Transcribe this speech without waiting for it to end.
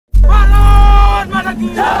The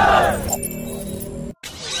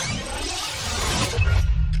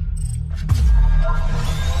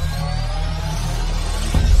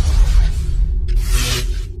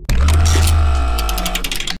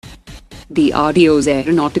RDO's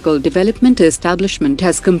Aeronautical Development Establishment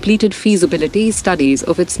has completed feasibility studies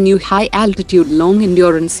of its new high-altitude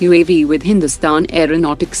long-endurance UAV with Hindustan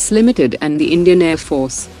Aeronautics Limited and the Indian Air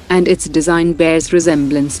Force, and its design bears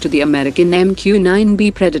resemblance to the American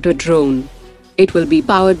MQ-9B Predator drone. It will be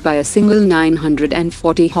powered by a single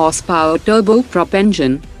 940 horsepower turboprop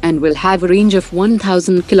engine, and will have a range of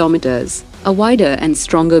 1,000 kilometers, a wider and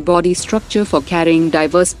stronger body structure for carrying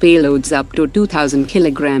diverse payloads up to 2,000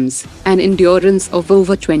 kilograms, an endurance of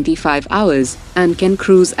over 25 hours, and can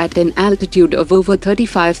cruise at an altitude of over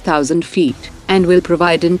 35,000 feet, and will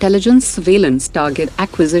provide intelligence, surveillance, target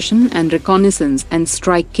acquisition and reconnaissance and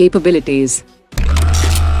strike capabilities.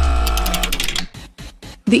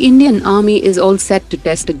 The Indian Army is all set to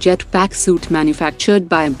test a jetpack suit manufactured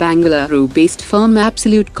by Bengaluru-based firm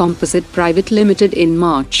Absolute Composite Private Limited in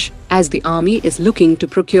March, as the Army is looking to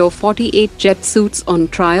procure 48 jet suits on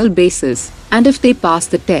trial basis, and if they pass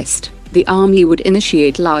the test, the Army would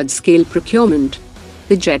initiate large-scale procurement.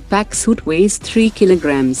 The jetpack suit weighs 3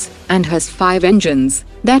 kilograms and has 5 engines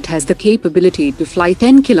that has the capability to fly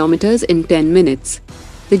 10 kilometers in 10 minutes.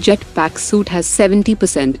 The jetpack suit has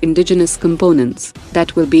 70% indigenous components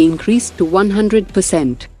that will be increased to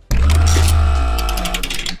 100%.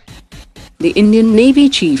 The Indian Navy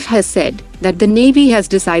chief has said that the Navy has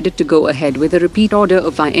decided to go ahead with a repeat order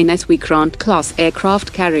of INS Vikrant Class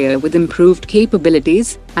aircraft carrier with improved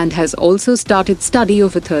capabilities, and has also started study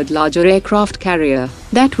of a third larger aircraft carrier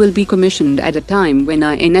that will be commissioned at a time when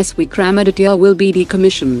INS Vikrant will be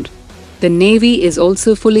decommissioned. The Navy is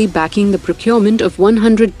also fully backing the procurement of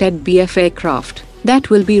 100 TED-BF aircraft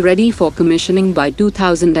that will be ready for commissioning by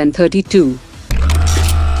 2032.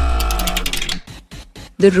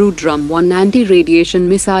 The Rudram-1 anti-radiation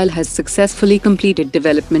missile has successfully completed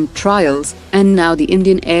development trials, and now the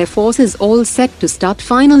Indian Air Force is all set to start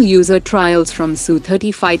final user trials from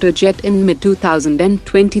Su-30 fighter jet in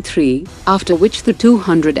mid-2023, after which the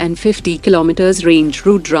 250 km range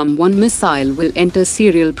Rudram-1 missile will enter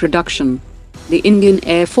serial production. The Indian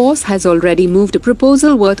Air Force has already moved a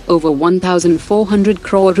proposal worth over 1,400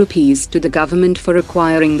 crore rupees to the government for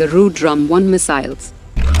acquiring the Rudram-1 missiles.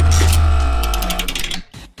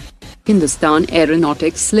 Hindustan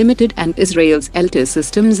Aeronautics Limited and Israel's Elta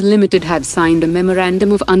Systems Limited have signed a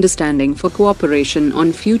memorandum of understanding for cooperation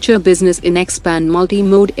on future business in expand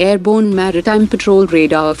multi-mode airborne maritime patrol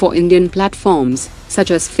radar for Indian platforms, such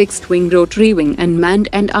as fixed-wing, rotary-wing and manned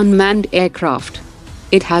and unmanned aircraft.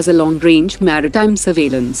 It has a long-range maritime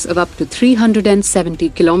surveillance of up to 370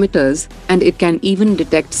 kilometers, and it can even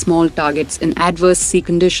detect small targets in adverse sea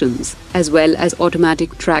conditions, as well as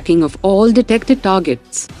automatic tracking of all detected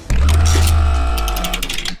targets.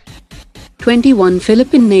 21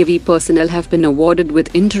 Philippine Navy personnel have been awarded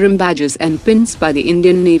with interim badges and pins by the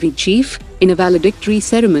Indian Navy Chief, in a valedictory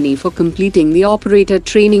ceremony for completing the operator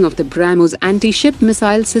training of the Brahmos anti-ship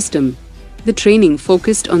missile system. The training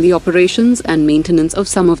focused on the operations and maintenance of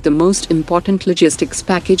some of the most important logistics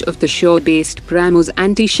package of the shore-based Brahmos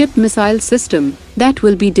anti-ship missile system that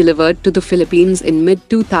will be delivered to the Philippines in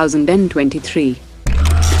mid-2023.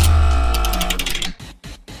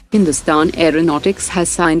 Hindustan Aeronautics has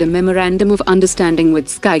signed a memorandum of understanding with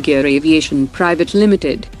Skygear Aviation Private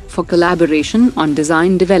Limited for collaboration on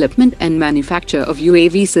design, development and manufacture of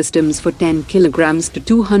UAV systems for 10 kilograms to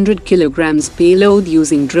 200 kilograms payload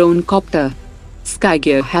using Drone Copter.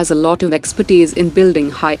 Skygear has a lot of expertise in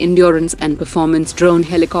building high-endurance and performance drone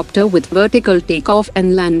helicopter with vertical takeoff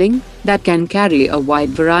and landing that can carry a wide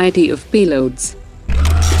variety of payloads.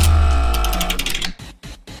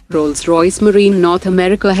 Rolls-Royce Marine North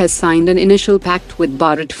America has signed an initial pact with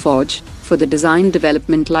Bharat Forge for the design,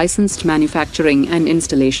 development, licensed manufacturing and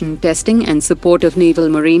installation, testing and support of naval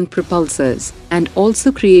marine propulsors, and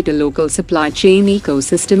also create a local supply chain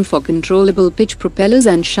ecosystem for controllable pitch propellers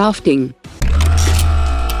and shafting.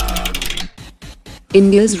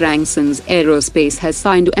 India's Rangsons Aerospace has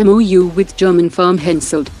signed a MOU with German firm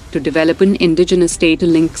HENSOLDT to develop an indigenous data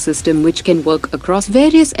link system which can work across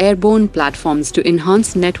various airborne platforms to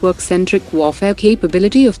enhance network-centric warfare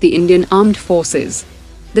capability of the Indian Armed Forces.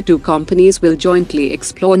 The two companies will jointly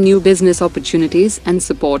explore new business opportunities and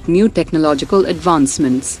support new technological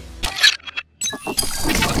advancements.